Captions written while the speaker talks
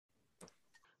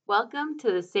Welcome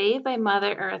to the Saved by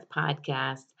Mother Earth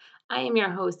podcast. I am your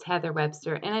host, Heather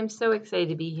Webster, and I'm so excited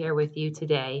to be here with you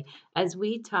today as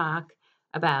we talk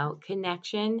about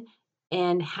connection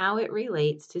and how it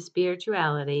relates to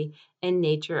spirituality and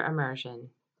nature immersion.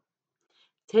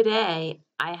 Today,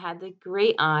 I had the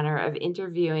great honor of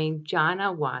interviewing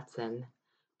Jonna Watson.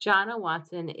 Jonna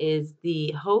Watson is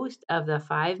the host of the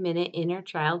 5 Minute Inner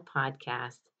Child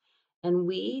podcast, and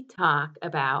we talk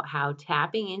about how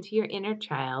tapping into your inner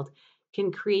child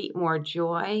can create more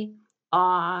joy,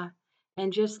 awe,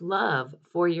 and just love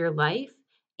for your life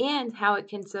and how it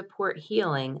can support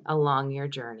healing along your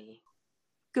journey.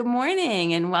 Good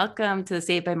morning and welcome to the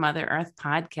Saved by Mother Earth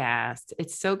podcast.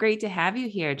 It's so great to have you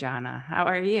here, Jonna. How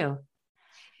are you?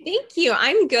 Thank you.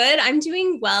 I'm good. I'm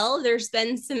doing well. There's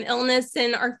been some illness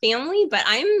in our family, but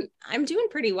I'm doing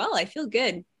pretty well. I feel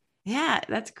good. Yeah,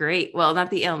 that's great. Well,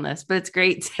 not the illness, but it's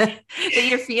great that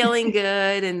you're feeling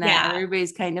good and that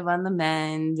everybody's kind of on the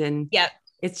mend. And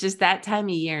it's just that time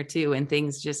of year too, when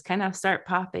things just kind of start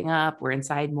popping up. We're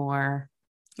inside more.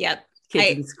 Yep.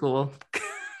 Kids in school.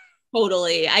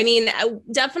 Totally. I mean,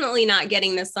 definitely not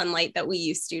getting the sunlight that we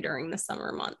used to during the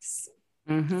summer months.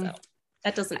 Mm-hmm. So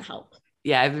that doesn't help.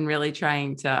 Yeah, I've been really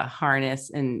trying to harness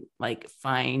and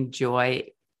find joy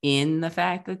in the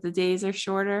fact that the days are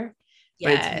shorter.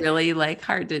 But it's really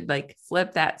hard to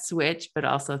flip that switch, but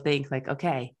also think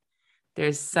okay,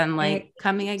 there's sunlight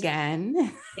coming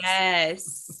again.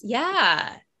 Yes.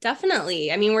 Yeah,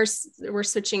 definitely. I mean, we're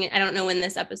switching. I don't know when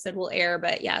this episode will air,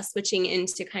 but switching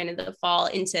into kind of the fall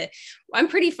I'm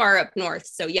pretty far up north.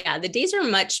 So the days are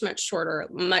much, much shorter,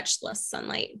 much less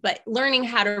sunlight, but learning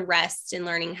how to rest and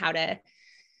learning how to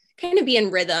kind of be in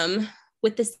rhythm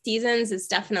with the seasons is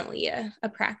definitely a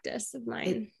practice of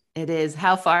mine. It is.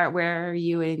 Where are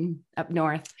you up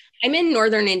north? I'm in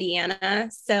northern Indiana.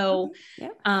 So,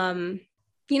 I don't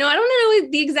know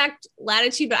the exact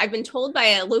latitude, but I've been told by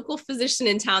a local physician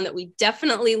in town that we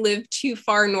definitely live too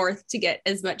far north to get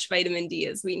as much vitamin D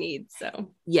as we need.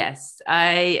 So, yes,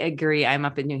 I agree. I'm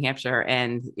up in New Hampshire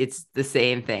and it's the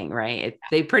same thing, right?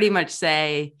 They pretty much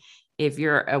say, if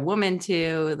you're a woman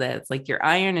too, that's your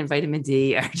iron and vitamin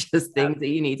D are just things that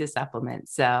you need to supplement.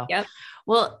 So,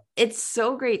 well, it's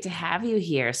so great to have you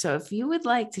here. So if you would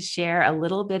like to share a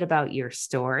little bit about your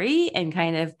story and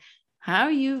kind of how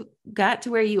you got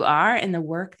to where you are and the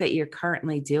work that you're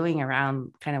currently doing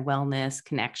around kind of wellness,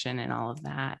 connection, and all of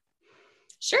that.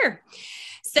 Sure.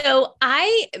 So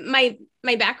my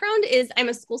background is I'm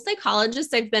a school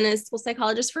psychologist. I've been a school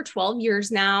psychologist for 12 years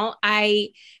now. I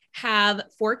have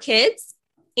 4 kids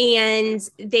and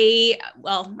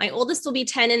my oldest will be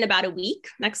 10 in about a week.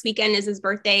 Next weekend is his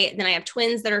birthday. Then I have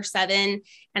twins that are 7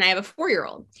 and I have a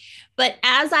 4-year-old. But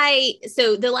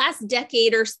so the last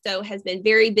decade or so has been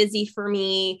very busy for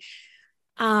me.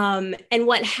 And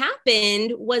what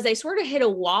happened was I sort of hit a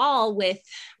wall with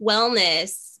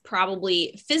wellness,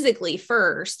 probably physically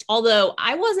first, although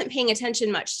I wasn't paying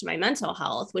attention much to my mental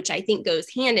health, which I think goes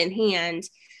hand in hand.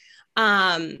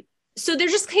 So there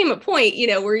just came a point,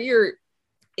 where you're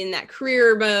in that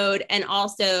career mode and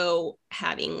also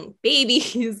having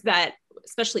babies that,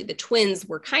 especially the twins,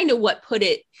 were kind of what put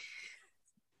it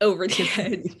over the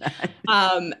edge.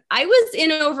 I was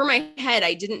in over my head.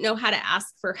 I didn't know how to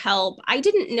ask for help. I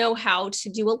didn't know how to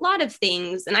do a lot of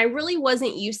things. And I really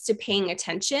wasn't used to paying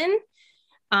attention.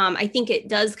 I think it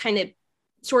does kind of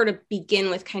sort of begin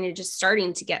with kind of just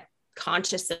starting to get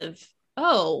conscious of,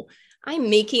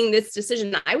 I'm making this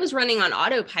decision. I was running on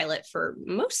autopilot for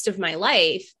most of my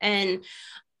life. And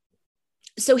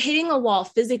so hitting a wall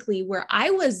physically where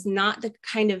I was not the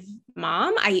kind of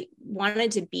mom I wanted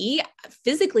to be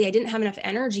physically, I didn't have enough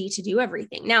energy to do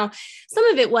everything. Now, some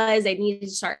of it was I needed to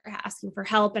start asking for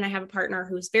help, and I have a partner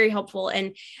who's very helpful,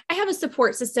 and I have a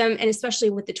support system. And especially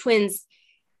with the twins,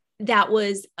 that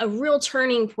was a real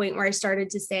turning point where I started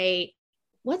to say,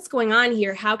 what's going on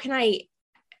here? How can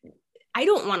I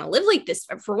don't want to live like this.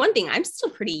 For one thing, I'm still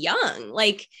pretty young.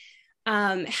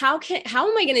 How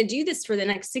am I going to do this for the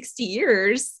next 60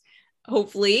 years,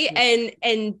 hopefully,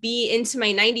 and be into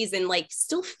my 90s and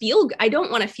still feel, I don't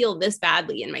want to feel this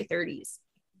badly in my 30s.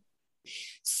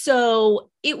 So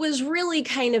it was really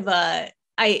kind of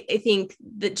I think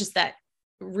that just that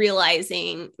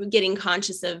realizing, getting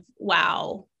conscious of,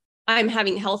 wow, I'm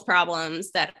having health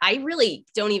problems that I really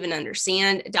don't even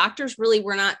understand. Doctors really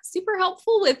were not super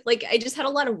helpful with, I just had a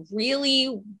lot of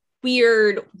really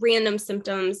weird, random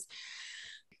symptoms.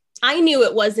 I knew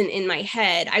it wasn't in my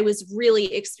head. I was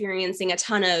really experiencing a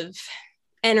ton of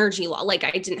energy law. Like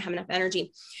I didn't have enough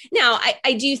energy. Now,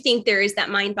 I do think there is that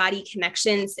mind body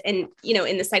connections. And,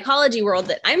 in the psychology world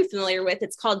that I'm familiar with,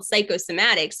 it's called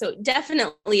psychosomatic. So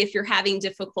definitely if you're having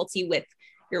difficulty with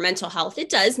your mental health, it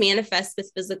does manifest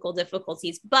with physical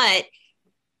difficulties, but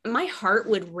my heart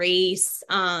would race.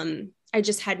 I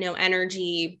just had no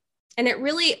energy. And it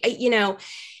really,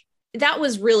 that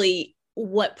was really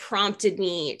what prompted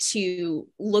me to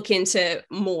look into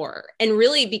more and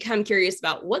really become curious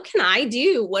about what can I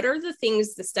do? What are the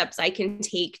steps I can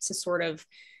take to sort of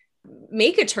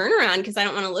make a turnaround? Because I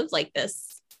don't want to live like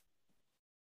this.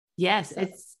 Yes,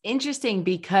 it's interesting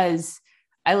because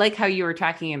I like how you were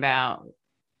talking about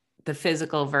the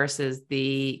physical versus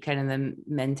the kind of the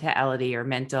mentality or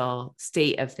mental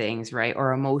state of things, right?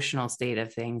 Or emotional state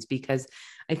of things, because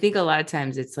I think a lot of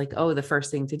times it's like, oh, the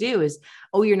first thing to do is,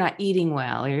 oh, you're not eating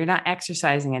well, or you're not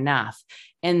exercising enough.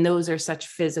 And those are such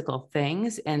physical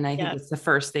things. And I think it's the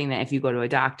first thing that if you go to a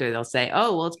doctor, they'll say,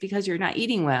 oh, well, it's because you're not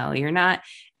eating well, you're not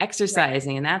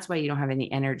exercising, and that's why you don't have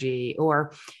any energy.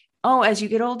 Or, oh, as you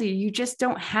get older, you just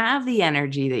don't have the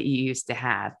energy that you used to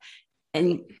have.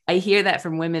 And I hear that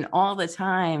from women all the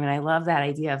time. And I love that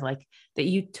idea of like that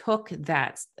you took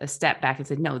that a step back and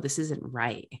said, no, this isn't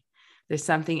right. There's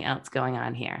something else going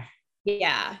on here.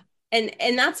 Yeah.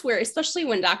 And that's where, especially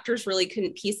when doctors really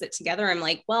couldn't piece it together, I'm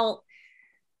like, well,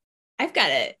 I've got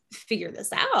to figure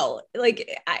this out.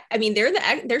 Like, I mean, they're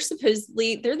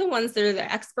the ones that are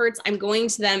the experts. I'm going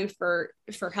to them for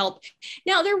help.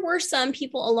 Now, there were some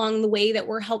people along the way that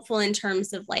were helpful in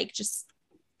terms of like, just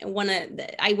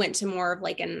I went to more of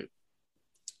like an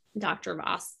doctor of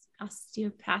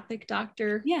osteopathic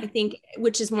doctor, I think,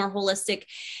 which is more holistic.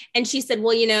 And she said,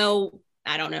 well,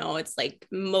 I don't know, it's like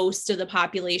most of the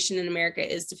population in America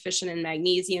is deficient in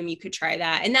magnesium. You could try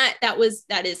that. And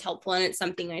that is helpful. And it's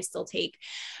something I still take,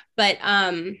 but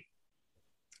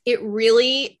it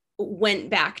really went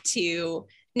back to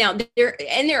now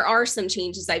there are some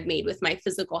changes I've made with my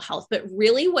physical health, but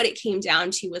really what it came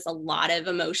down to was a lot of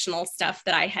emotional stuff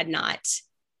that I had not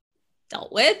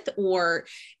dealt with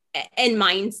and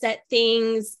mindset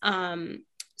things.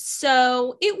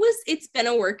 So it's been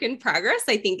a work in progress.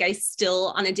 I think I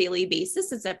still on a daily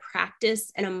basis, it's a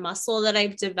practice and a muscle that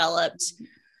I've developed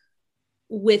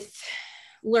with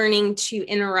learning to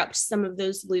interrupt some of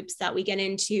those loops that we get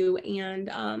into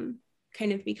and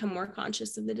kind of become more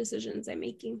conscious of the decisions I'm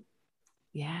making.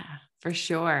 Yeah, for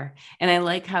sure. And I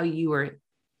like how you were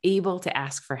able to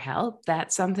ask for help.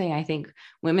 That's something I think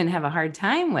women have a hard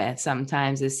time with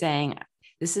sometimes, is saying,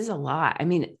 this is a lot. I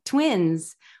mean,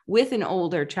 twins with an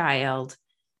older child,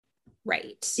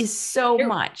 right, is so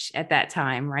much at that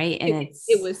time, right? And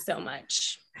it was so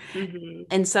much. Mm-hmm.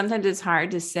 And sometimes it's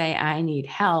hard to say, I need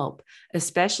help,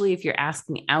 especially if you're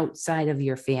asking outside of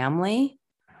your family.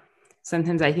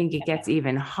 Sometimes I think it gets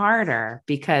even harder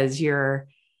because you're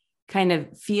kind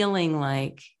of feeling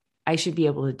like I should be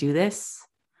able to do this.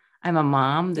 I'm a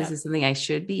mom. This is something I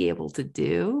should be able to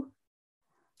do.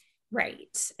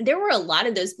 Right. There were a lot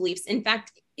of those beliefs. In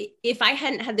fact, if I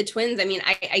hadn't had the twins, I mean,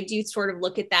 I do sort of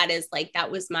look at that as like,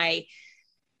 that was my,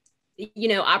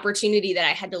 opportunity that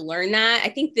I had to learn that. I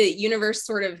think the universe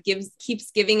sort of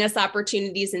keeps giving us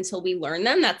opportunities until we learn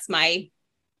them. That's my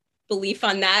belief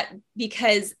on that,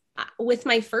 because with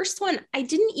my first one,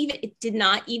 it did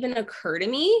not even occur to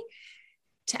me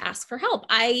to ask for help.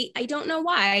 I don't know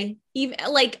why. Even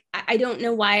like, I don't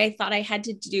know why I thought I had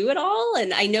to do it all.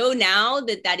 And I know now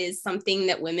that is something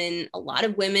that a lot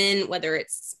of women, whether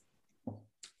it's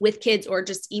with kids or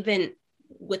just even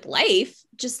with life,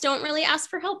 just don't really ask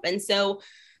for help. And so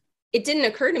it didn't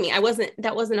occur to me.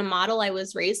 That wasn't a model I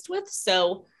was raised with.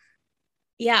 So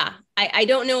yeah, I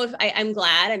don't know if I'm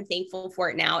glad, I'm thankful for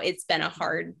it now. It's been a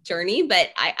hard journey, but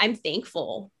I'm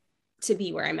thankful to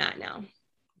be where I'm at now.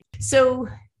 So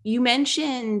you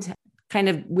mentioned kind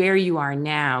of where you are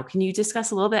now. Can you discuss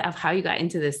a little bit of how you got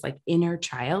into this like inner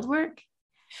child work?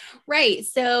 Right.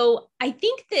 So I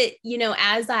think that,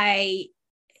 as I,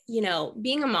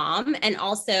 being a mom and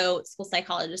also school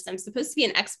psychologist, I'm supposed to be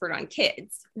an expert on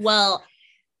kids. Well,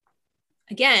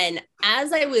 again,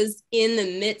 as I was in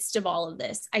the midst of all of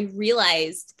this, I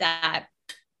realized that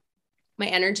my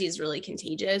energy is really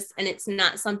contagious and it's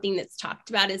not something that's talked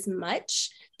about as much.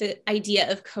 The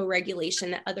idea of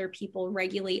co-regulation, that other people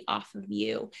regulate off of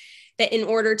you, that in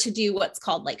order to do what's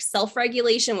called like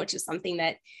self-regulation, which is something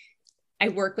that I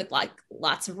work with, like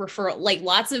lots of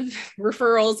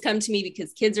referrals come to me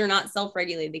because kids are not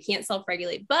self-regulated. They can't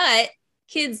self-regulate, but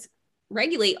kids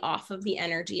regulate off of the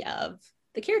energy of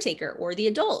the caretaker or the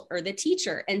adult or the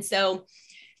teacher. And so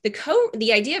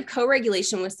the idea of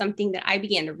co-regulation was something that I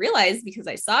began to realize because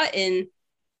I saw it in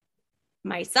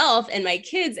myself and my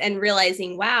kids and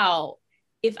realizing, wow,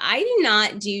 if I do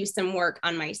not do some work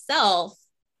on myself,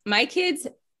 my kids,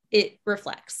 it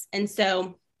reflects. And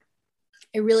so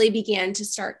I really began to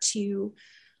start to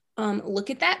look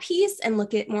at that piece and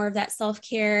look at more of that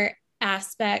self-care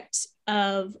aspect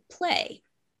of play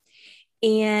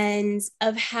and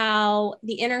of how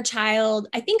the inner child,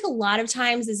 I think a lot of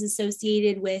times is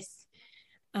associated with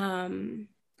kind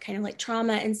of like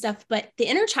trauma and stuff, but the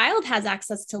inner child has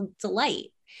access to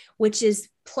delight, which is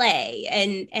play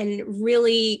and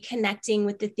really connecting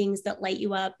with the things that light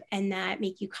you up and that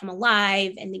make you come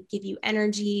alive and that give you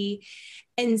energy.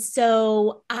 And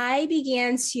so I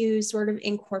began to sort of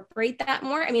incorporate that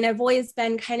more. I mean, I've always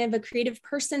been kind of a creative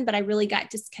person, but I really got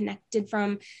disconnected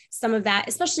from some of that,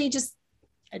 especially just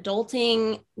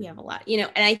adulting. We have a lot,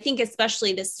 and I think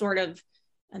especially this sort of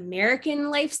American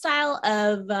lifestyle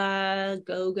of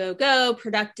go, go, go,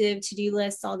 productive to-do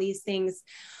lists, all these things,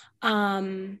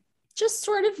 just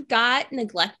sort of got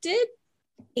neglected.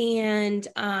 And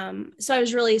so I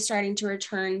was really starting to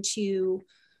return to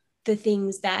the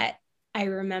things that I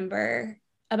remember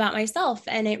about myself.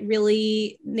 And it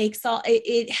really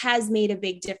it has made a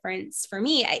big difference for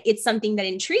me. It's something that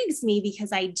intrigues me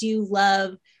because I do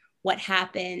love what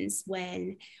happens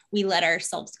when we let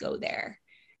ourselves go there.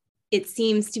 It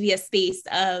seems to be a space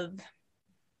of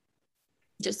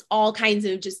just all kinds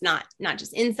of just not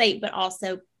just insight, but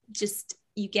also just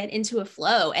you get into a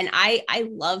flow. And I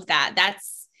love that.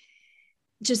 That's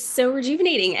just so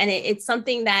rejuvenating. And it's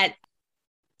something that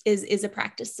is a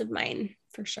practice of mine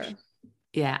for sure.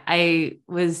 Yeah. I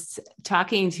was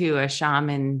talking to a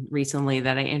shaman recently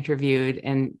that I interviewed,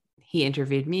 and he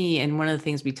interviewed me. And one of the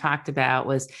things we talked about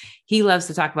was he loves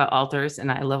to talk about altars.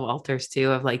 And I love altars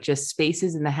too, of like just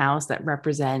spaces in the house that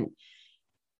represent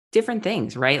different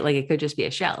things, right? Like it could just be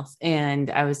a shelf. And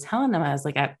I was telling them, I was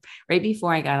like, right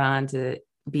before I got on to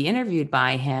be interviewed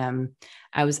by him,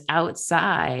 I was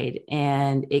outside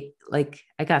and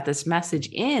I got this message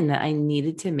in that I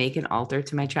needed to make an altar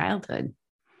to my childhood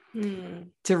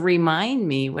to remind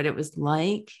me what it was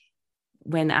like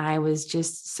when I was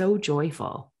just so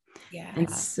joyful and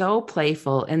so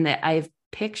playful. And that I have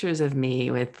pictures of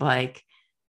me with like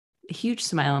a huge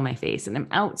smile on my face and I'm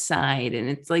outside. And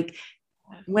it's like,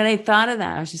 when I thought of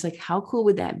that, I was just like, how cool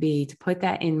would that be to put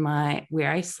that in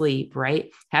where I sleep, right?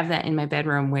 Have that in my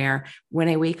bedroom where when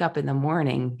I wake up in the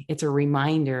morning, it's a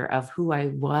reminder of who I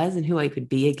was and who I could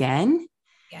be again.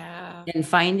 Yeah. And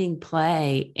finding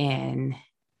play in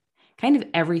kind of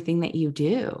everything that you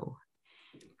do.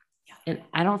 And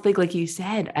I don't think, like you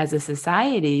said, as a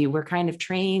society, we're kind of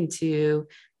trained to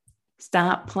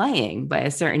stop playing by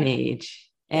a certain age.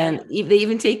 And they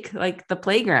even take like the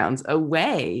playgrounds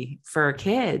away for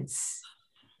kids.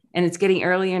 And it's getting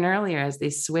earlier and earlier as they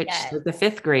switch like the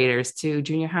fifth graders to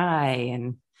junior high.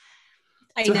 And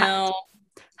I know.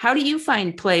 How do you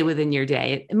find play within your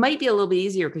day? It might be a little bit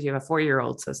easier because you have a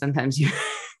 4-year-old. So sometimes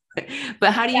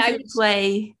but how do you find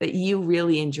play that you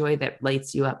really enjoy that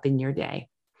lights you up in your day?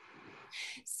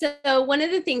 So one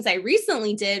of the things I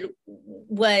recently did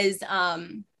was,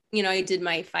 I did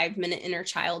my 5-minute inner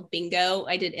child bingo.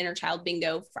 I did inner child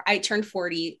bingo. I turned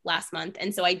 40 last month.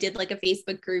 And so I did like a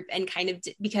Facebook group and kind of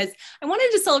because I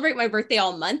wanted to celebrate my birthday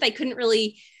all month. I couldn't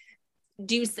really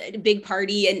do a big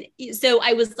party. And so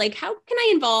I was like, how can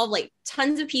I involve like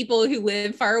tons of people who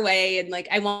live far away? And like,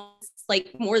 I want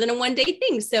like more than a one-day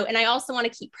thing. So, and I also want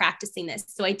to keep practicing this.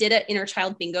 So I did an inner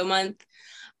child bingo month.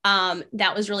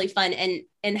 That was really fun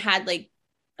and had like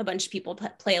a bunch of people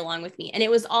play along with me. And it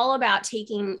was all about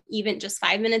taking even just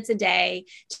 5 minutes a day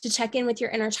to check in with your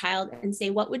inner child and say,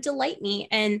 what would delight me?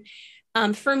 And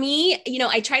for me,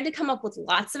 I tried to come up with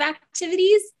lots of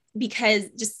activities because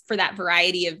just for that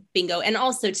variety of bingo and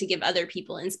also to give other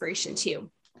people inspiration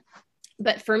too.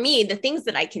 But for me, the things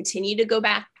that I continue to go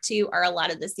back to are a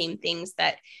lot of the same things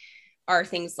that are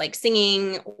things like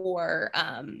singing or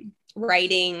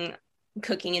writing,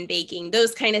 cooking and baking.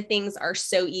 Those kind of things are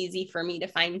so easy for me to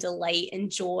find delight and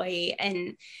joy.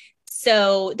 And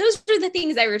so those are the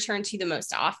things I return to the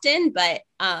most often. But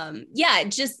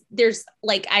just there's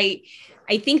like, I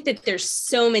think that there's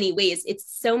so many ways. It's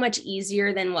so much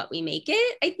easier than what we make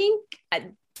it. I think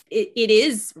it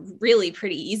is really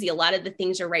pretty easy. A lot of the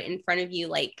things are right in front of you.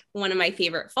 Like one of my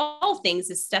favorite fall things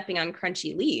is stepping on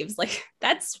crunchy leaves. Like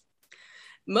that's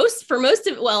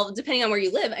depending on where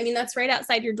you live, I mean, that's right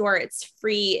outside your door. It's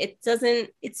free.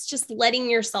 It's just letting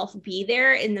yourself be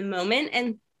there in the moment.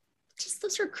 And just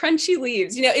those are crunchy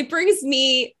leaves, it brings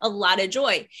me a lot of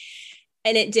joy,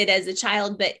 and it did as a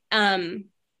child, but,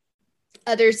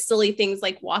 other silly things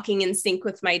like walking in sync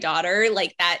with my daughter,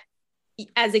 like that,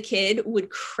 as a kid would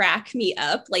crack me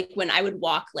up. Like when I would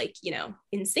walk, like,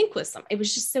 in sync with some, it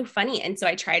was just so funny. And so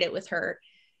I tried it with her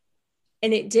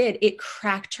and it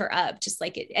cracked her up just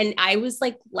like it. And I was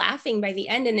like laughing by the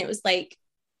end. And it was like,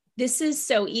 this is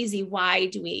so easy. Why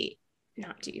do we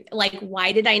not do, like,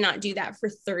 why did I not do that for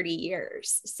 30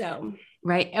 years? So.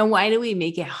 Right. And why do we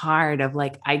make it hard of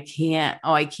like, I can't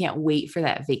wait for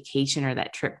that vacation or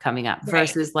that trip coming up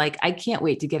versus like, I can't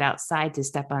wait to get outside to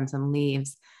step on some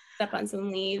leaves.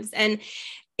 And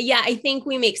yeah, I think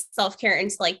we make self-care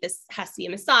into like, this has to be a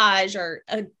massage or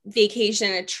a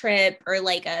vacation, a trip, or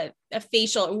like a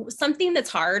facial, something that's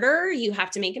harder. You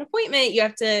have to make an appointment. You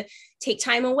have to take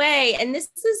time away. And this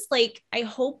is like, I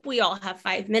hope we all have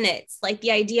 5 minutes. Like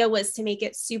the idea was to make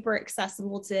it super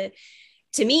accessible to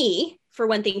me for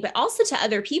one thing, but also to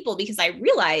other people, because I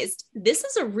realized this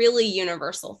is a really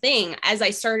universal thing as I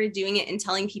started doing it and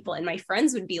telling people, and my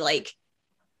friends would be like,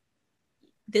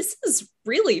 this is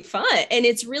really fun and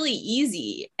it's really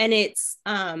easy. And it's,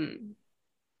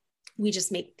 we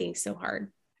just make things so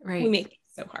hard. Right. We make things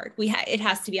so hard. It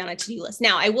has to be on a to-do list.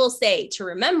 Now I will say, to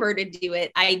remember to do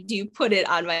it, I do put it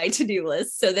on my to-do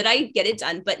list so that I get it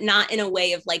done, but not in a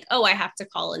way of like, oh, I have to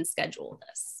call and schedule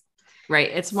this. Right.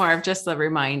 It's more of just a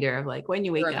reminder of like when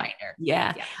you wake up.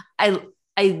 Yeah. I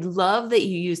love that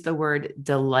you use the word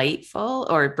delightful,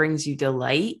 or it brings you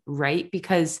delight, right?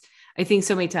 Because I think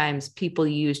so many times people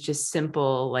use just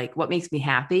simple, like what makes me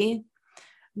happy,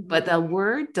 but the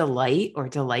word delight or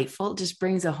delightful just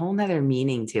brings a whole nother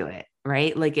meaning to it.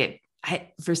 Right. Like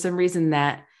for some reason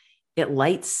that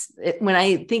when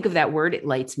I think of that word, it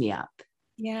lights me up.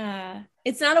 Yeah.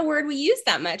 It's not a word we use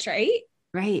that much, right?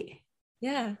 Right.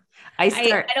 Yeah. I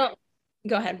don't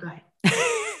go ahead.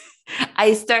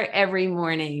 I start every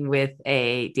morning with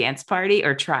a dance party,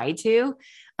 or try to.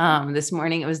 This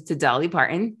morning it was to Dolly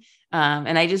Parton.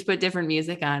 And I just put different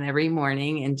music on every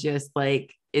morning and just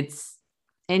like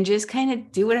just kind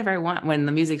of do whatever I want when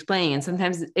the music's playing. And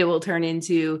sometimes it will turn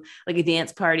into like a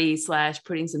dance party /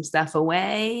 putting some stuff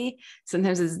away.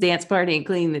 Sometimes it's a dance party and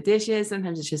cleaning the dishes.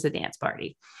 Sometimes it's just a dance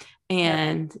party.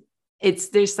 And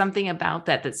there's something about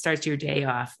that starts your day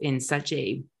off in such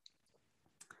a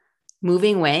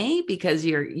moving way, because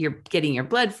you're getting your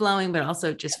blood flowing, but also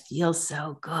it just feels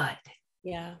so good.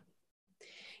 Yeah.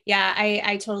 Yeah.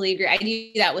 I totally agree. I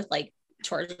do that with like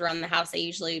chores around the house. I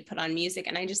usually put on music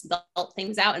and I just belt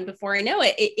things out. And before I know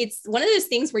it, it's one of those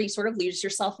things where you sort of lose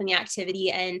yourself in the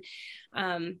activity. And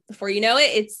before you know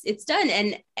it, it's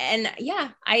done. And yeah,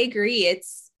 I agree.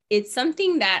 It's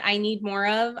something that I need more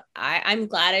of. I'm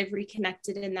glad I've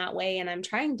reconnected in that way. And I'm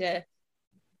trying to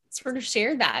sort of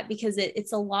share that, because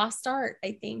it's a lost art,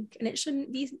 I think. And it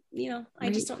shouldn't be, I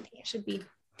just don't think it should be.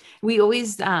 We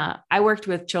always, I worked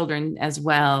with children as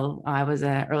well. I was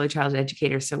an early childhood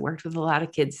educator, so worked with a lot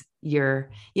of kids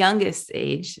your youngest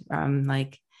age,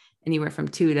 like anywhere from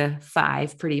 2 to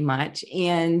 5, pretty much.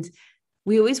 And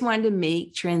we always wanted to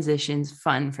make transitions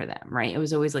fun for them, right? It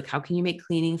was always like, how can you make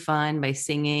cleaning fun by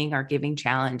singing or giving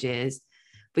challenges?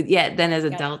 But yet then as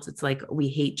adults, it's like, we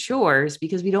hate chores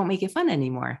because we don't make it fun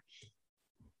anymore.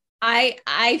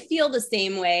 I feel the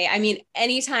same way. I mean,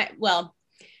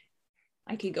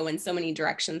 I could go in so many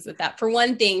directions with that. For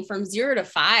one thing, from 0 to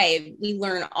 5, we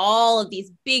learn all of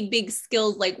these big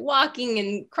skills like walking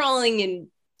and crawling and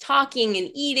talking and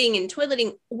eating and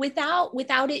toileting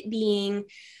without it being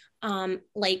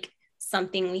like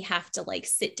something we have to like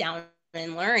sit down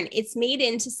and learn. It's made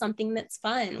into something that's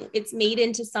fun. It's made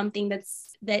into something that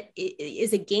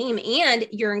is a game, and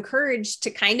you're encouraged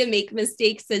to kind of make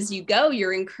mistakes as you go.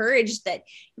 You're encouraged that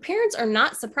your parents are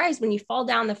not surprised when you fall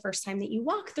down the first time that you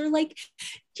walk. They're like,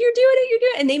 you're doing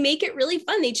it. And they make it really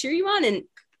fun. They cheer you on.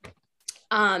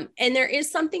 And there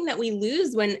is something that we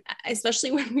lose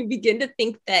especially when we begin to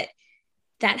think that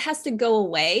has to go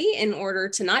away in order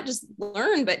to not just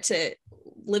learn, but to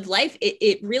live life.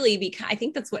 It really, I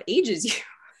think that's what ages you,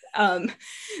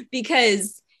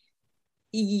 because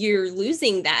you're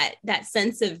losing that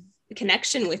sense of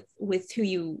connection with who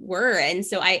you were. And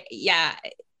so I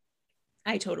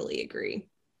totally agree.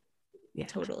 Yeah,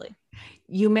 totally.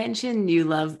 You mentioned you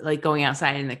love like going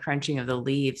outside and the crunching of the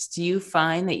leaves. Do you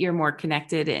find that you're more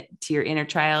connected to your inner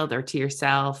child or to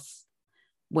yourself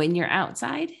when you're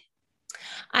outside?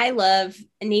 I love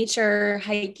nature,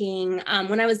 hiking.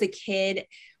 When I was a kid,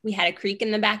 we had a creek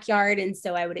in the backyard. And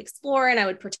so I would explore and I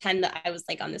would pretend that I was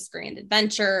like on this grand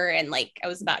adventure and like I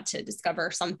was about to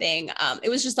discover something. It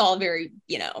was just all very,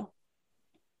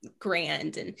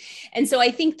 grand. And so I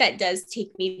think that does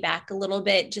take me back a little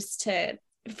bit just to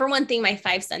for one thing, my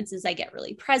five senses, I get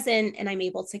really present and I'm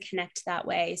able to connect that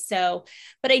way. So,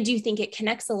 but I do think it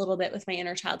connects a little bit with my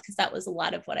inner child, because that was a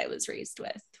lot of what I was raised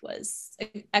with, was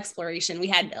exploration. We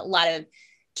had a lot of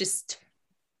just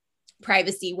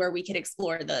privacy where we could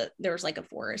explore there was like a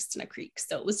forest and a creek.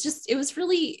 So it was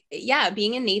really, yeah,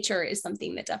 being in nature is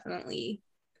something that definitely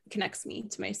connects me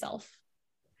to myself.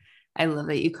 I love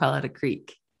that you call it a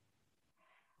creek.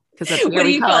 Because up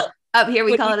here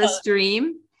we call it a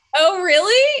stream. Oh,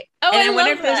 really? Oh, and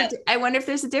I wonder if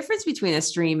there's a difference between a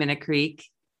stream and a creek.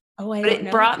 Oh, I but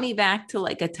it brought me back to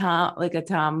like a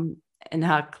Tom and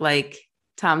Huck, like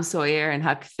Tom Sawyer and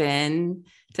Huck Finn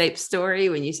type story.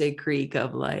 When you say creek,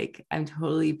 of like, I'm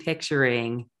totally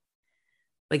picturing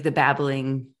like the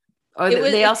babbling, or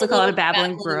they also call it a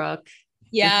babbling brook.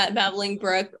 Yeah, babbling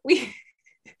brook.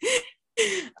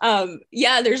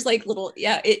 Yeah, there's like little,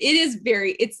 yeah, it is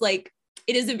very, it's like,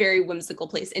 it is a very whimsical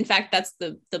place. In fact, that's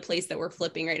the place that we're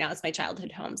flipping right now. It's my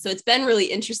childhood home. So it's been really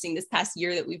interesting this past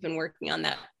year that we've been working on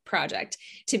that project,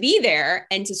 to be there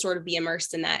and to sort of be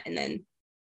immersed in that. And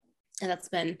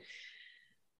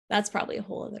that's probably a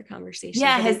whole other conversation.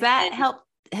 Yeah. Has that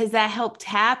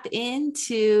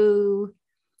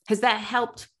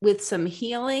helped with some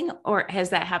healing, or has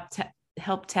that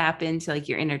help tap into like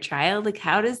your inner child? Like,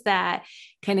 how does that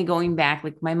kind of, going back,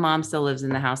 like my mom still lives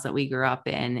in the house that we grew up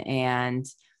in, and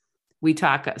we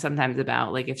talk sometimes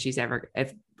about like if she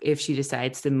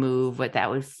decides to move, what that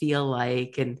would feel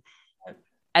like. And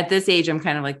at this age, I'm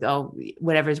kind of like, oh,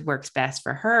 whatever works best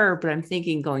for her. But I'm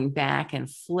thinking, going back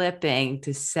and flipping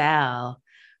to sell,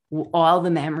 all the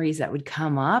memories that would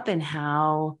come up and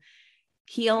how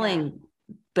healing.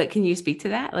 Yeah. But can you speak to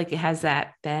that? Like, has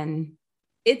that been?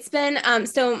 It's been,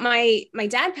 so my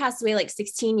dad passed away like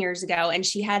 16 years ago, and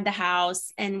she had the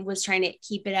house and was trying to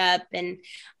keep it up. And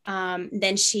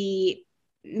then she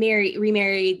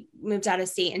remarried, moved out of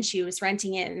state, and she was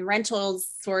renting it, and rentals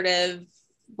sort of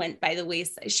went by the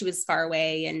wayside. She was far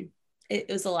away, and it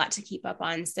was a lot to keep up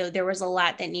on. So there was a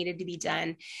lot that needed to be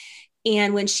done.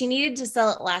 And when she needed to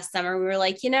sell it last summer, we were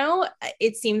like,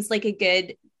 it seems like a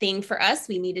good thing for us.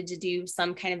 We needed to do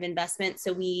some kind of investment.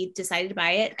 So we decided to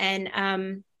buy it.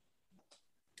 And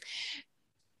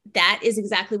that is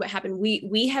exactly what happened.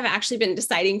 We have actually been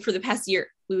deciding for the past year.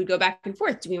 We would go back and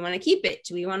forth. Do we want to keep it?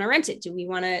 Do we want to rent it? Do we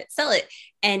want to sell it?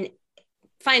 And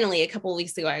finally, a couple of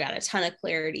weeks ago, I got a ton of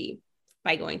clarity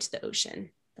by going to the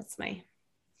ocean. That's my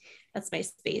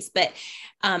space. But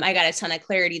I got a ton of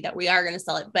clarity that we are going to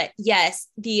sell it. But yes,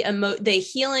 the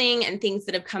healing and things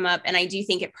that have come up. And I do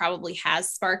think it probably has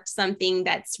sparked something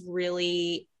that's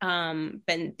really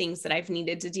been things that I've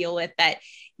needed to deal with. That,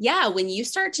 yeah, when you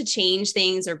start to change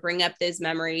things or bring up those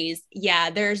memories,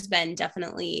 yeah, there's been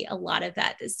definitely a lot of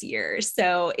that this year.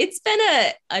 So it's been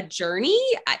a journey.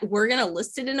 We're going to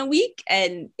list it in a week,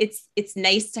 and it's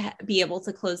nice to be able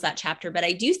to close that chapter. But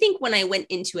I do think when I went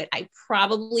into it, I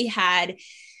probably had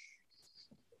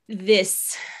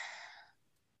this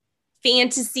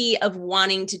fantasy of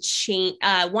wanting to change.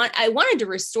 I wanted to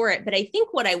restore it, but I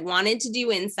think what I wanted to do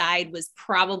inside was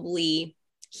probably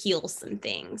heal some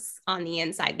things on the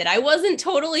inside that I wasn't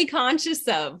totally conscious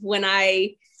of when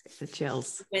I the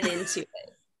chills went into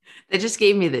it. That just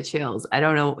gave me the chills. I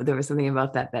don't know. There was something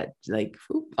about that like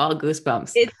all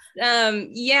goosebumps. It's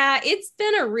yeah, it's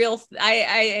been a real,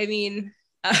 I mean,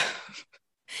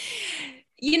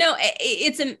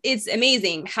 it's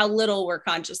amazing how little we're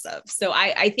conscious of. So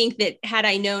I think that had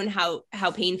I known how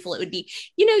painful it would be,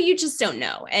 you just don't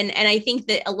know. And I think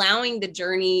that allowing the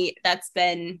journey, that's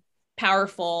been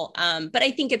powerful. But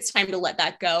I think it's time to let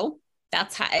that go.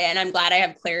 And I'm glad I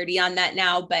have clarity on that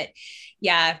now. But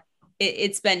yeah,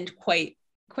 it's been quite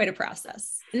a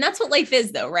process. And that's what life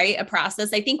is, though, right? A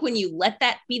process. I think when you let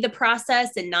that be the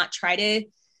process and not try to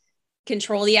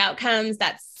control the outcomes,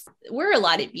 that's where a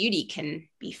lot of beauty can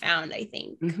be found, I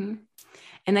think. Mm-hmm.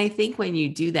 And I think when you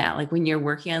do that, like when you're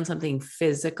working on something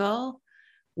physical,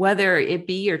 whether it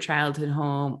be your childhood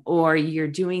home or you're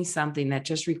doing something that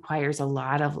just requires a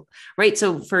lot of, right?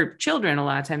 So for children, a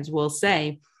lot of times we'll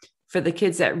say, for the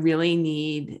kids that really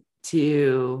need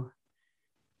to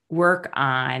work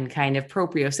on kind of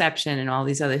proprioception and all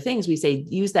these other things, we say,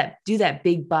 do that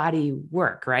big body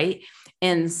work, right?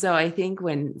 And so I think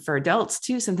for adults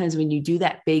too, sometimes when you do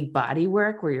that big body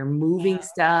work where you're moving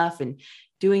stuff and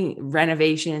doing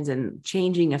renovations and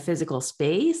changing a physical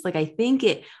space, like I think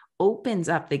it opens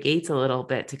up the gates a little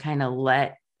bit to kind of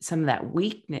let some of that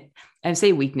weakness, I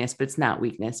say weakness, but it's not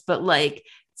weakness, but like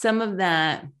some of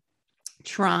that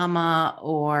trauma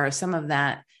or some of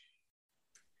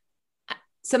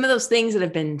those things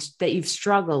that you've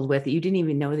struggled with, that you didn't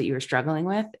even know that you were struggling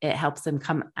with, it helps them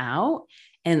come out.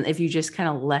 And if you just kind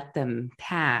of let them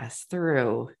pass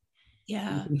through, you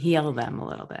Yeah. can heal them a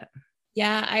little bit.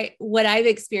 Yeah, what I've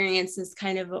experienced is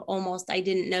kind of almost, I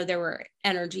didn't know there were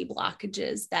energy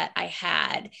blockages that I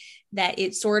had, that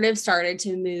it sort of started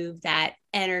to move that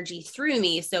energy through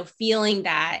me. So feeling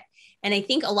that, and I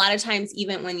think a lot of times,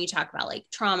 even when you talk about like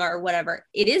trauma or whatever,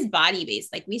 it is body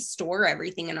based. Like we store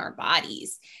everything in our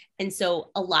bodies. And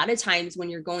so a lot of times when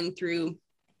you're going through,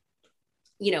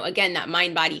 again, that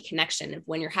mind body connection of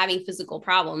when you're having physical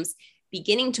problems,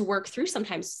 beginning to work through,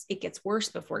 sometimes it gets worse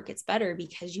before it gets better,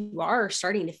 because you are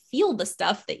starting to feel the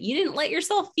stuff that you didn't let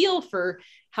yourself feel for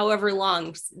however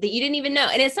long, that you didn't even know.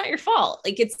 And it's not your fault.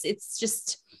 Like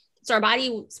it's our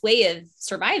body's way of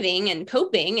surviving and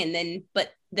coping. And then,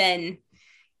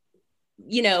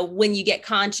 when you get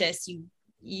conscious,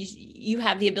 you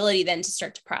have the ability then to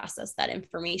start to process that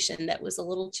information that was a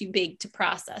little too big to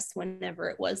process whenever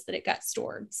it was that it got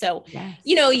stored. So, Yes.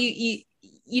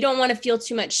 You don't want to feel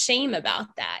too much shame about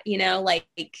that, like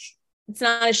it's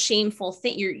not a shameful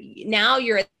thing.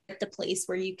 You're at the place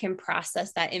where you can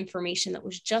process that information that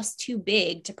was just too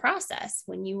big to process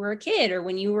when you were a kid, or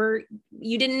when you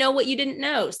didn't know what you didn't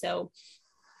know. So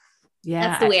yeah,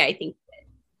 that's the way I think.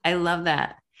 I love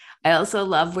that. I also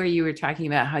love where you were talking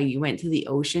about how you went to the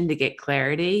ocean to get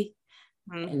clarity.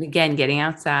 Mm-hmm. And again, getting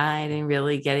outside and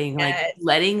really getting like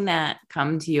letting that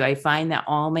come to you. I find that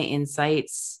all my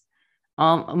insights,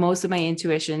 most of my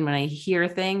intuition, when I hear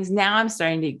things, now I'm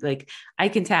starting to like, I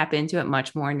can tap into it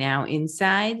much more now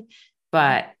inside.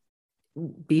 But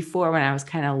before, when I was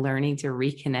kind of learning to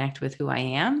reconnect with who I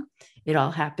am, it all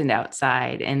happened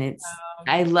outside. And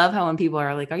I love how when people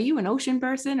are like, are you an ocean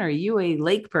person? Or are you a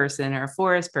lake person or a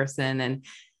forest person? And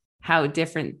how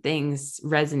different things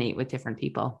resonate with different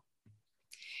people.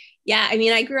 Yeah. I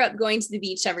mean, I grew up going to the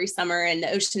beach every summer, and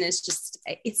the ocean is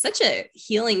it's such a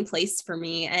healing place for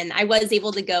me. And I was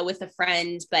able to go with a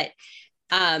friend, but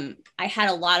I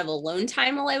had a lot of alone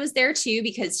time while I was there too,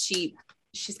 because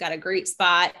she's got a great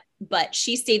spot, but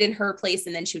she stayed in her place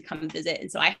and then she would come and visit.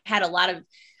 And so I had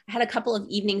a couple of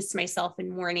evenings to myself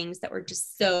and mornings that were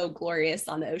just so glorious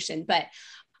on the ocean. But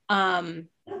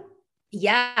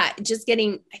yeah, I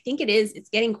think it's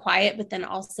getting quiet, but then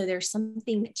also there's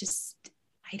something that just,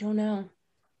 I don't know.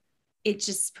 It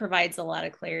just provides a lot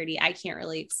of clarity. I can't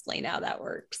really explain how that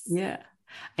works. Yeah.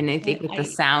 And I think with the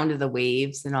sound of the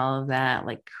waves and all of that,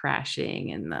 like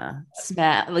crashing and the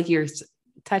smell, like you're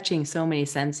touching so many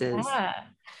senses. Yeah.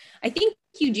 I think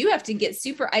you do have to get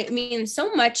so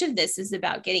much of this is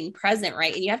about getting present,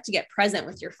 right? And you have to get present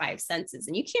with your five senses,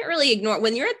 and you can't really ignore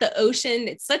when you're at the ocean.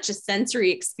 It's such a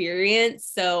sensory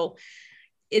experience. So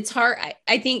it's hard.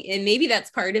 I think, and maybe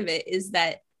that's part of it, is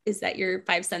that your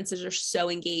five senses are so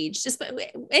engaged, just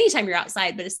anytime you're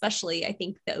outside, but especially I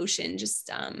think the ocean, just,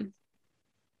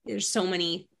 there's so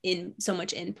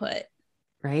much input.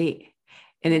 Right.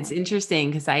 And it's interesting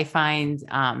because I find,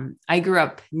 I grew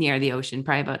up near the ocean,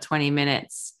 probably about 20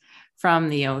 minutes from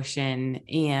the ocean.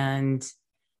 And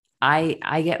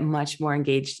I get much more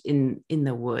engaged in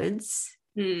the woods.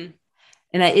 And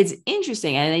it's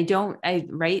interesting. And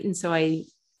right. And so I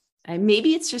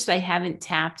maybe it's just, I haven't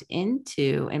tapped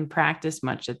into and practiced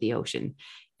much at the ocean.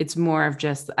 It's more of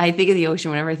just, I think of the ocean,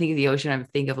 whenever I think of the ocean, I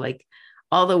think of like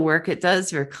all the work it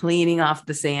does for cleaning off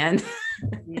the sand.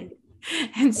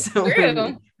 And so,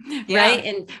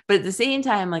 right. But at the same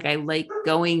time, like I like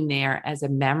going there as a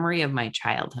memory of my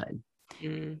childhood.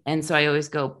 And so I always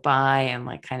go by and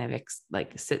like kind of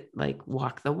sit, like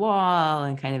walk the wall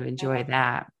and kind of enjoy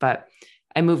that. But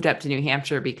I moved up to New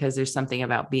Hampshire because there's something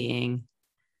about being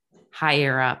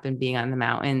higher up and being on the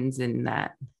mountains and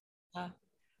that.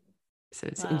 So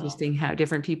it's interesting how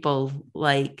different people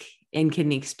like and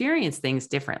can experience things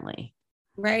differently.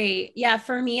 Right. Yeah.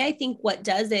 For me, I think what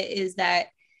does it is that,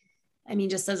 I mean,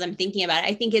 just as I'm thinking about it,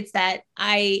 I think it's that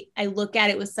I look at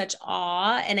it with such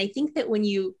awe. And I think that when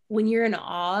you're in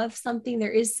awe of something,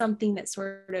 there is something that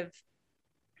sort of,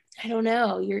 I don't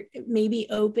know, you're maybe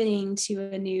opening to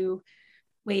a new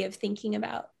way of thinking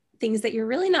about things that you're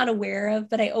really not aware of.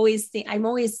 But I'm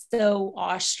always so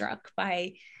awestruck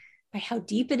by how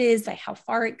deep it is, by how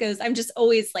far it goes. I'm just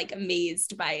always like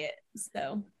amazed by it.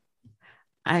 So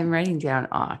I'm writing down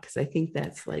awe because I think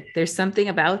that's like, there's something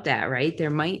about that, right? There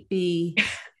might be,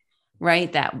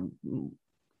 right, that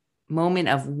moment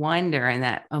of wonder and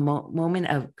that moment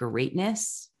of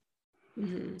greatness,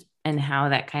 and how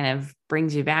that kind of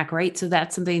brings you back, right? So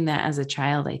that's something that as a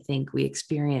child, I think we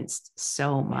experienced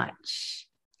so much.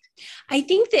 I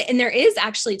think that, and there is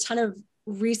actually a ton of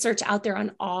research out there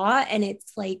on awe, and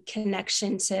it's like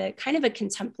connection to kind of a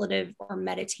contemplative or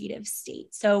meditative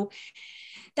state. So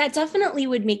that definitely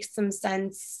would make some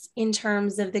sense in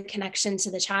terms of the connection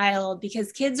to the child,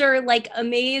 because kids are like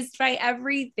amazed by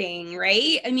everything,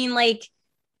 right? I mean, like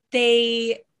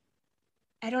they,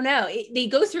 I don't know, they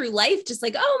go through life just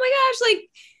like, oh my gosh, like,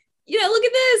 look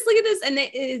at this.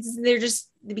 And they're just,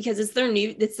 because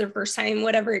it's their first time,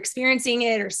 whatever, experiencing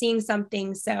it or seeing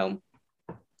something. So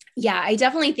yeah, I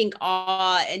definitely think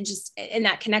awe and just in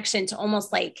that connection to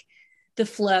almost like the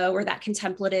flow or that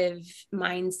contemplative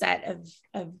mindset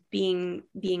of being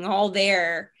all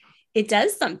there, it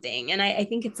does something. And I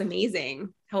think it's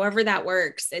amazing. However that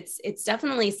works, it's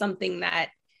definitely something that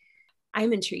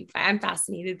I'm intrigued by. I'm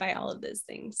fascinated by all of those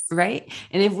things. Right.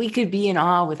 And if we could be in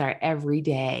awe with our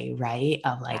everyday, right,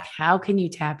 of like, how can you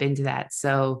tap into that?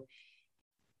 So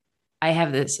I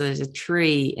have this, so there's a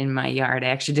tree in my yard. I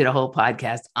actually did a whole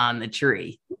podcast on the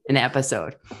tree, an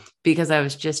episode, because I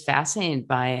was just fascinated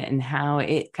by it and how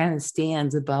it kind of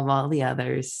stands above all the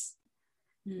others.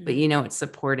 But it's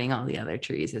supporting all the other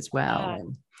trees as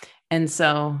well. And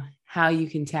so how you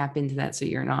can tap into that so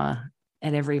you're in awe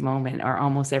at every moment or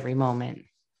almost every moment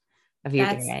of your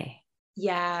day.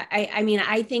 Yeah. I mean,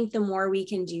 I think the more we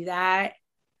can do that,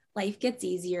 life gets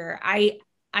easier. I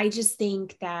just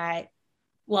think that,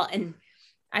 well, and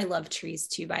I love trees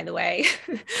too, by the way.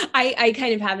 I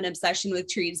kind of have an obsession with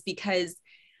trees because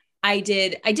I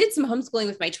did some homeschooling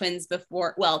with my twins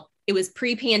before. Well, it was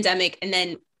pre-pandemic. And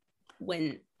then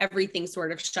when everything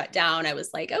sort of shut down, I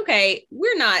was like, okay,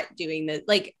 we're not doing this.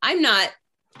 Like, I'm not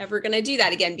ever going to do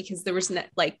that again because there was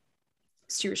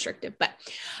it's too restrictive. But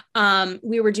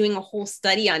we were doing a whole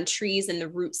study on trees and the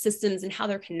root systems and how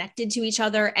they're connected to each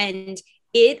other. And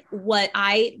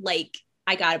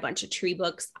I got a bunch of tree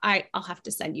books. I'll have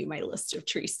to send you my list of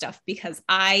tree stuff because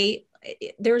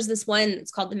there's this one,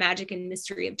 it's called The Magic and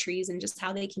Mystery of Trees, and just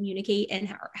how they communicate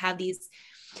and have these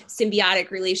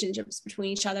symbiotic relationships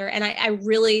between each other. And I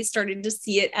really started to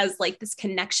see it as like this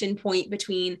connection point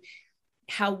between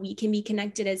how we can be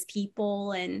connected as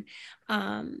people. And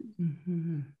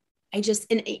I just,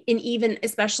 and even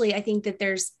especially, I think that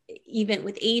there's even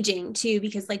with aging too,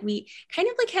 because like we kind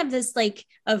of like have this like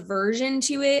aversion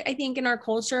to it, I think in our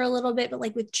culture a little bit, but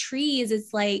like with trees,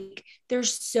 it's like,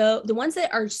 the ones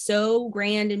that are so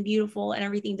grand and beautiful and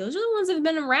everything, those are the ones that have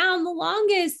been around the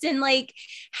longest. And like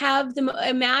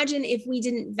imagine if we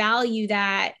didn't value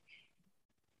that,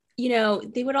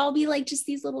 they would all be like just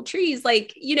these little trees.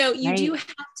 Like, you right. do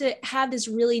have to have this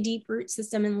really deep root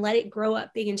system and let it grow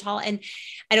up big and tall. And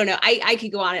I don't know, I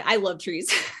could go on it. I love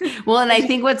trees. Well, and I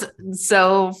think what's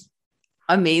so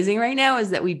amazing right now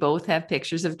is that we both have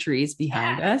pictures of trees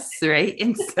behind us, right?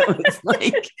 And so it's like,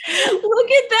 look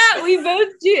at that. We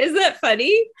both do. Is that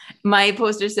funny? My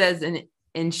poster says,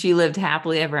 and she lived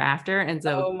happily ever after. And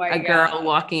so girl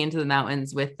walking into the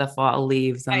mountains with the fall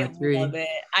leaves on the tree. I love it.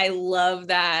 I love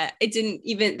that. It didn't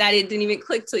even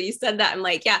click till you said that. I'm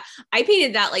like, yeah, I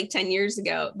painted that like 10 years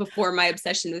ago before my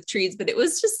obsession with trees, but it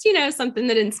was just, something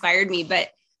that inspired me. But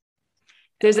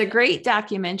there's a great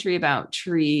documentary about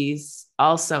trees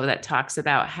also that talks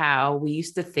about how we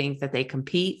used to think that they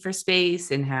compete for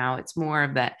space and how it's more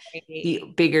of that the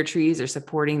bigger trees are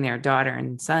supporting their daughter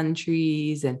and son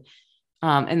trees. And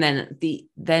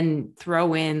then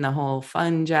throw in the whole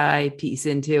fungi piece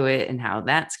into it and how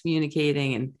that's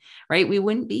communicating. And right, we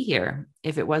wouldn't be here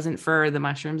if it wasn't for the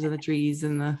mushrooms and the trees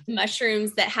and the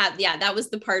mushrooms that was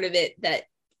the part of it that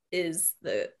is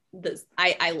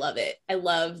I love it. I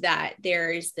love that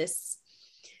there is this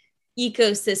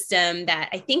ecosystem that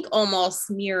I think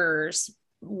almost mirrors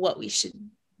what we should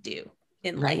do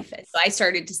in life. And so I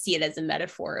started to see it as a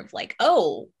metaphor of like,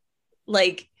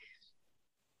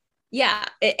 yeah.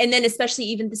 And then especially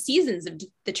even the seasons of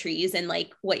the trees and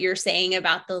like what you're saying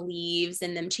about the leaves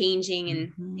and them changing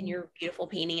and in your beautiful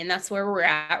painting. And that's where we're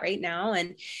at right now.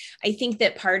 And I think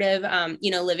that part of,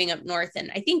 living up north,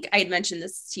 and I think I had mentioned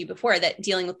this to you before, that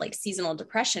dealing with like seasonal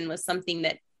depression was something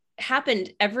that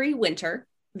happened every winter,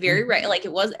 very right. Like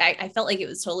it was, I felt like it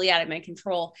was totally out of my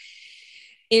control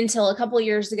until a couple of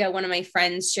years ago. One of my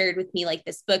friends shared with me like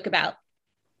this book about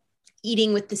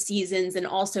eating with the seasons and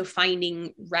also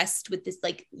finding rest with this,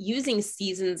 like using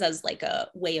seasons as like a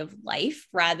way of life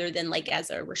rather than like as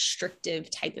a restrictive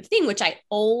type of thing, which I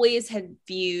always had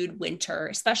viewed winter,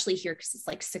 especially here, because it's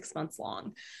like 6 months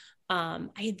long. I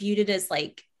had viewed it as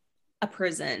like a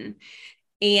prison.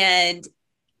 And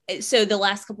so the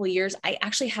last couple of years, I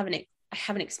actually haven't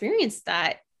experienced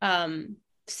that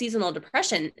seasonal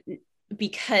depression,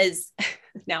 because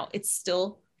now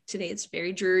today it's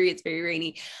very dreary, it's very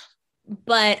rainy.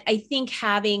 But I think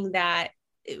having that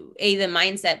the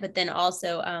mindset, but then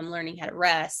also learning how to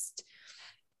rest.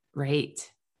 Right.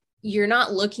 You're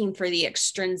not looking for the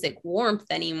extrinsic warmth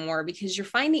anymore, because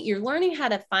you're learning how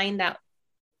to find that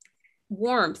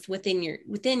warmth within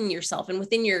yourself and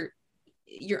within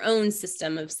your own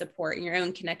system of support and your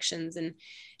own connections. And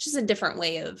it's just a different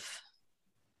way of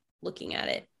looking at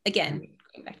it. Again,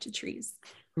 going back to trees.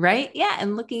 Right. Yeah.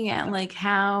 And looking at like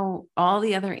how all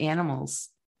the other animals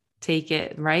take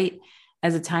it, right,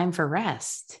 as a time for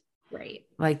rest. Right.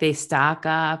 Like they stock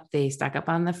up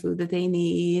on the food that they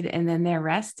need, and then they're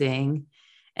resting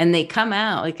and they come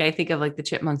out. Like I think of like the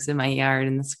chipmunks in my yard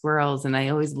and the squirrels. And I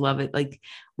always love it. Like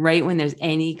right when there's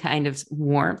any kind of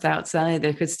warmth outside,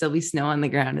 there could still be snow on the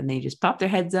ground, and they just pop their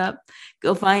heads up,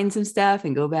 go find some stuff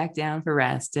and go back down for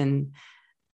rest. And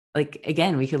like,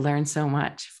 again, we could learn so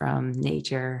much from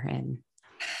nature. And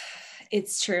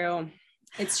it's true.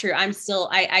 It's true. I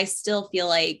still feel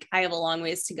like I have a long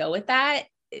ways to go with that,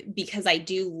 because I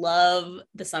do love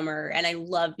the summer and I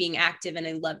love being active,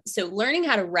 and so learning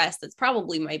how to rest, that's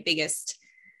probably my biggest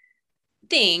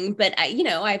thing. But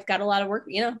I've got a lot of work,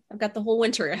 I've got the whole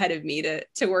winter ahead of me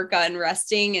to work on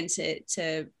resting and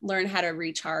to learn how to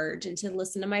recharge and to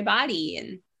listen to my body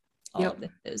and all of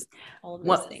those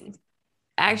things.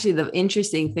 Actually, the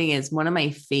interesting thing is one of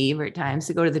my favorite times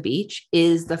to go to the beach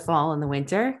is the fall and the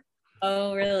winter.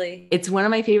 Oh, really? It's one of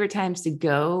my favorite times to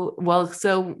go. Well,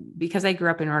 so because I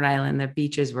grew up in Rhode Island, the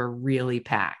beaches were really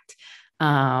packed.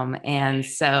 And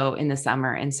so in the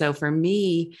summer. And so for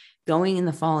me, going in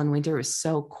the fall and winter was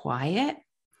so quiet,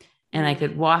 and I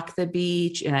could walk the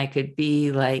beach, and I could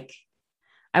be like,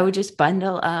 I would just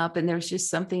bundle up. And there was just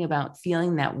something about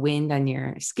feeling that wind on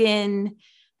your skin,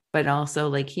 but also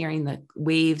like hearing the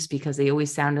waves, because they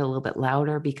always sounded a little bit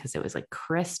louder because it was like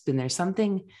crisp. And there's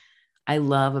something I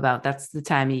love about, that's the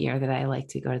time of year that I like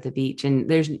to go to the beach. And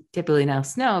there's typically no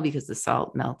snow because the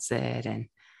salt melts it.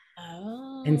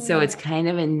 And so it's kind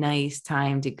of a nice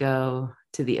time to go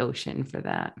to the ocean for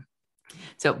that.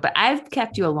 So, but I've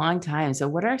kept you a long time. So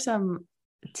what are some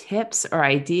tips or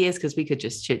ideas? Because we could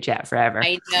just chit chat forever.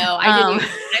 I know.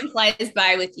 Time flies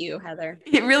by with you, Heather.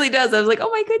 It really does. I was like,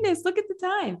 oh my goodness, look at the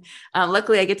time.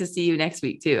 Luckily, I get to see you next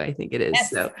week too. I think it is.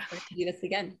 Yes, so we'll do this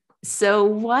again. So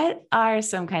what are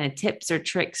some kind of tips or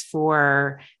tricks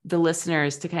for the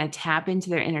listeners to kind of tap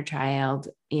into their inner child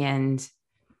and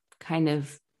kind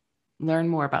of learn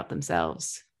more about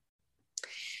themselves?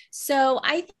 So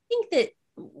I think that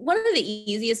one of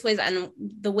the easiest ways, and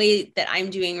the way that I'm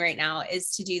doing right now,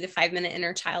 is to do the 5-minute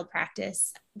inner child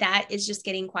practice. That is just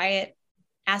getting quiet,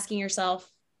 asking yourself,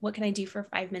 what can I do for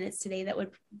 5 minutes today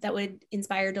that would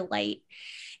inspire delight?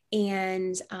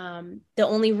 And the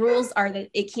only rules are that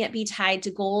it can't be tied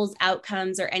to goals,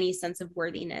 outcomes, or any sense of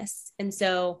worthiness. And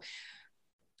so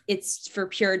it's for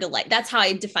pure delight. That's how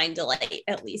I define delight,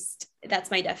 at least.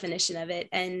 That's my definition of it.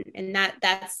 And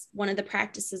that's one of the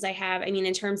practices I have. I mean,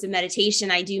 in terms of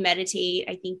meditation, I do meditate.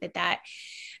 I think that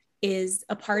is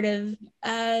a part of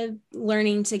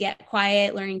learning to get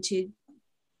quiet, learning to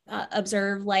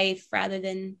observe life rather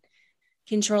than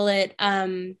control it.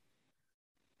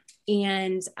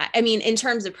 And I mean, in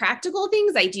terms of practical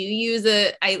things, I do use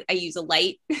I use a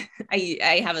light.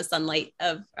 I have a sunlight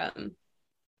of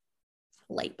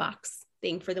light box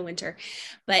thing for the winter,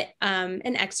 but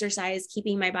an exercise,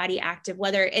 keeping my body active,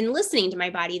 and listening to my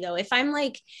body though. If I'm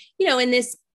like, in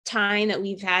this time that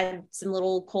we've had some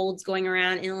little colds going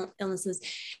around, illnesses,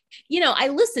 I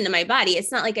listen to my body.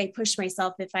 It's not like I push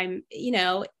myself if I'm,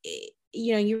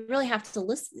 you really have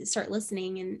to start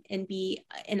listening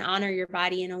and honor your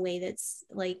body in a way that's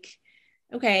like,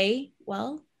 okay,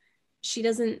 well, she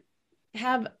doesn't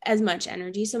have as much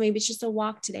energy, so maybe it's just a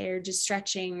walk today, or just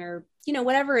stretching, or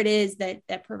whatever it is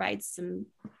that provides some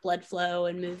blood flow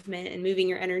and movement and moving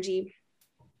your energy.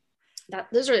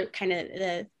 Those are kind of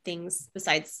the things.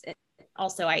 Besides,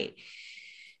 also I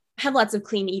have lots of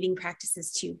clean eating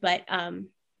practices too, but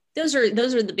those are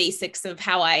the basics of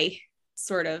how I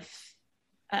sort of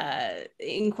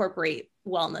incorporate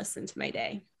wellness into my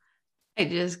day. I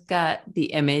just got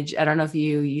the image. I don't know if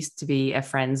you used to be a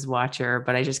Friends watcher,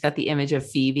 but I just got the image of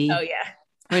Phoebe. Oh yeah.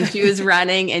 When she was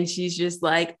running, and she's just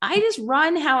like, I just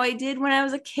run how I did when I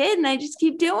was a kid, and I just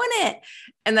keep doing it.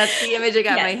 And that's the image I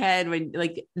got in my head, when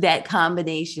like that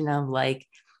combination of like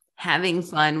having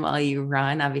fun while you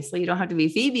run. Obviously you don't have to be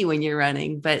Phoebe when you're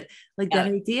running, but like that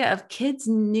idea of kids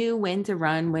knew when to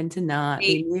run, when to not.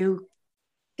 They knew.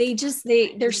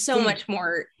 They're so much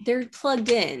more, they're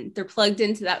plugged into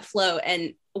that flow.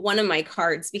 And one of my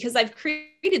cards, because I've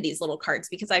created these little cards,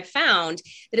 because I've found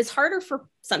that it's harder for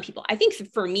some people. I think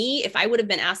for me, if I would have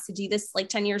been asked to do this like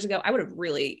 10 years ago, I would have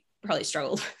really probably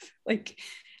struggled. Like,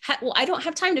 well, I don't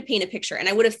have time to paint a picture. And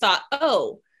I would have thought,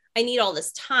 oh, I need all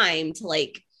this time to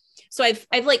like, so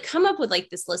I've like come up with like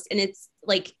this list, and it's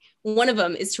like, one of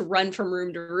them is to run from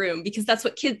room to room, because that's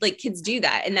what kids do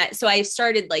that. And that, so I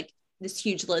started like this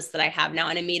huge list that I have now,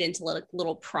 and I made into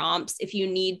little prompts. If you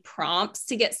need prompts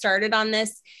to get started on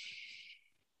this,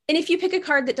 and if you pick a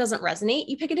card that doesn't resonate,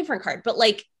 you pick a different card. But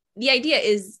like, the idea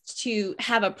is to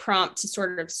have a prompt to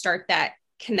sort of start that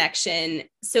connection,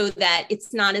 so that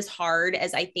it's not as hard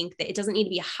as I think that it doesn't need to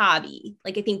be a hobby.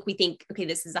 Like, I think we think, okay,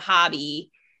 this is a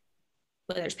hobby,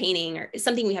 whether it's painting or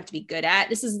something we have to be good at.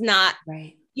 This is not,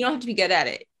 Right. You don't have to be good at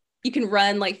it. You can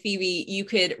run like Phoebe. You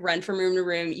could run from room to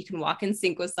room. You can walk in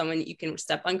sync with someone. You can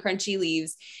step on crunchy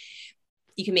leaves.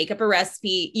 You can make up a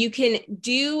recipe. You can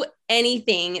do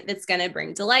anything that's going to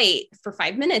bring delight for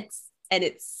 5 minutes. And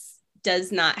it's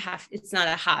not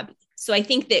a hobby. So I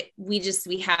think that we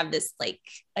have this like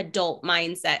adult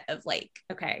mindset of like,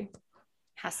 okay,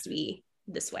 has to be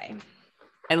this way.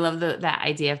 I love that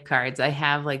idea of cards. I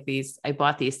have like I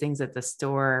bought these things at the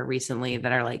store recently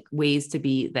that are like ways to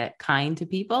be that kind to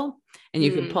people, and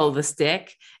you can pull the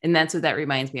stick. And that's what that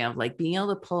reminds me of, like being able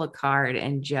to pull a card,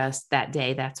 and just that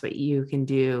day, that's what you can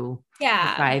do for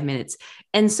 5 minutes.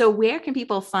 And so where can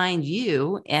people find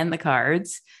you and the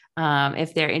cards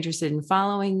if they're interested in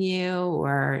following you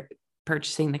or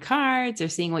purchasing the cards or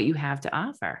seeing what you have to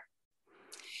offer?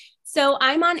 So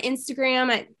I'm on Instagram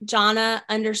at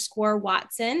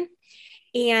Jonna_Watson.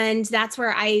 And that's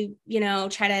where I,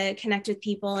 try to connect with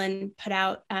people and put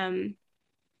out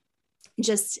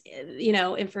just,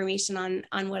 information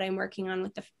on what I'm working on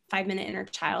with the 5-Minute Inner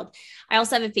Child. I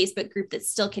also have a Facebook group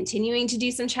that's still continuing to do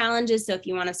some challenges. So if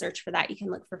you want to search for that, you can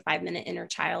look for 5-Minute Inner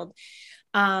Child.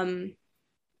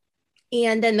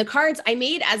 And then the cards I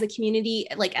made as a community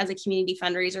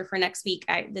fundraiser for next week.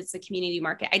 That's a community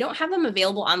market. I don't have them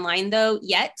available online though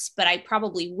yet, but I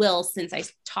probably will, since I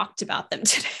talked about them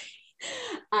today.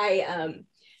 I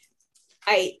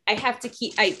have to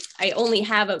keep, I only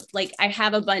have I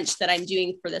have a bunch that I'm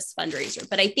doing for this fundraiser,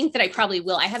 but I think that I probably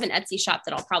will. I have an Etsy shop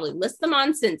that I'll probably list them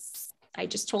on, since I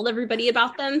just told everybody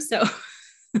about them. So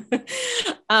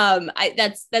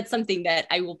that's something that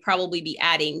I will probably be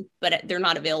adding, but they're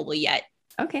not available yet.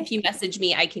 Okay. If you message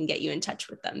me, I can get you in touch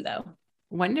with them though.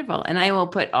 Wonderful. And I will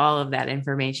put all of that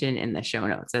information in the show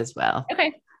notes as well.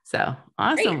 Okay. So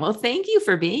awesome. Great. Well, thank you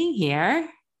for being here.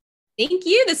 Thank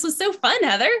you. This was so fun,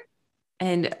 Heather.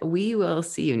 And we will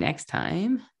see you next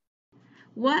time.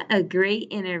 What a great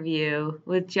interview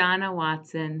with Jonna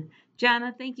Watson.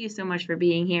 Jonna, thank you so much for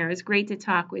being here. It was great to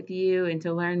talk with you and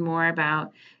to learn more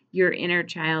about your inner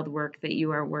child work that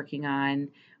you are working on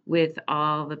with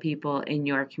all the people in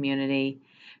your community.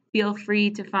 Feel free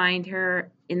to find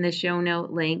her in the show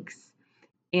note links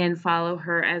and follow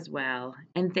her as well.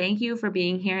 And thank you for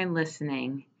being here and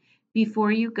listening.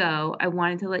 Before you go, I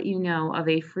wanted to let you know of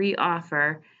a free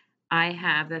offer I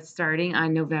have that's starting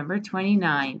on November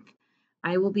 29th.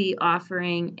 I will be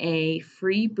offering a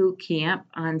free boot camp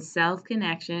on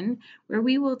self-connection, where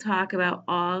we will talk about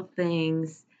all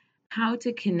things how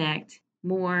to connect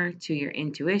more to your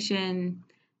intuition,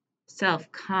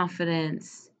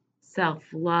 self-confidence,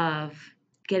 self-love,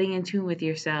 getting in tune with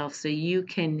yourself so you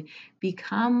can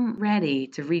become ready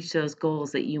to reach those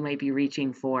goals that you might be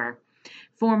reaching for.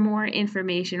 For more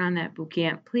information on that boot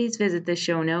camp, please visit the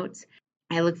show notes.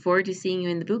 I look forward to seeing you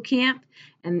in the boot camp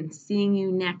and seeing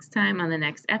you next time on the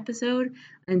next episode.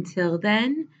 Until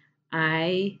then,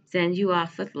 I send you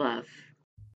off with love.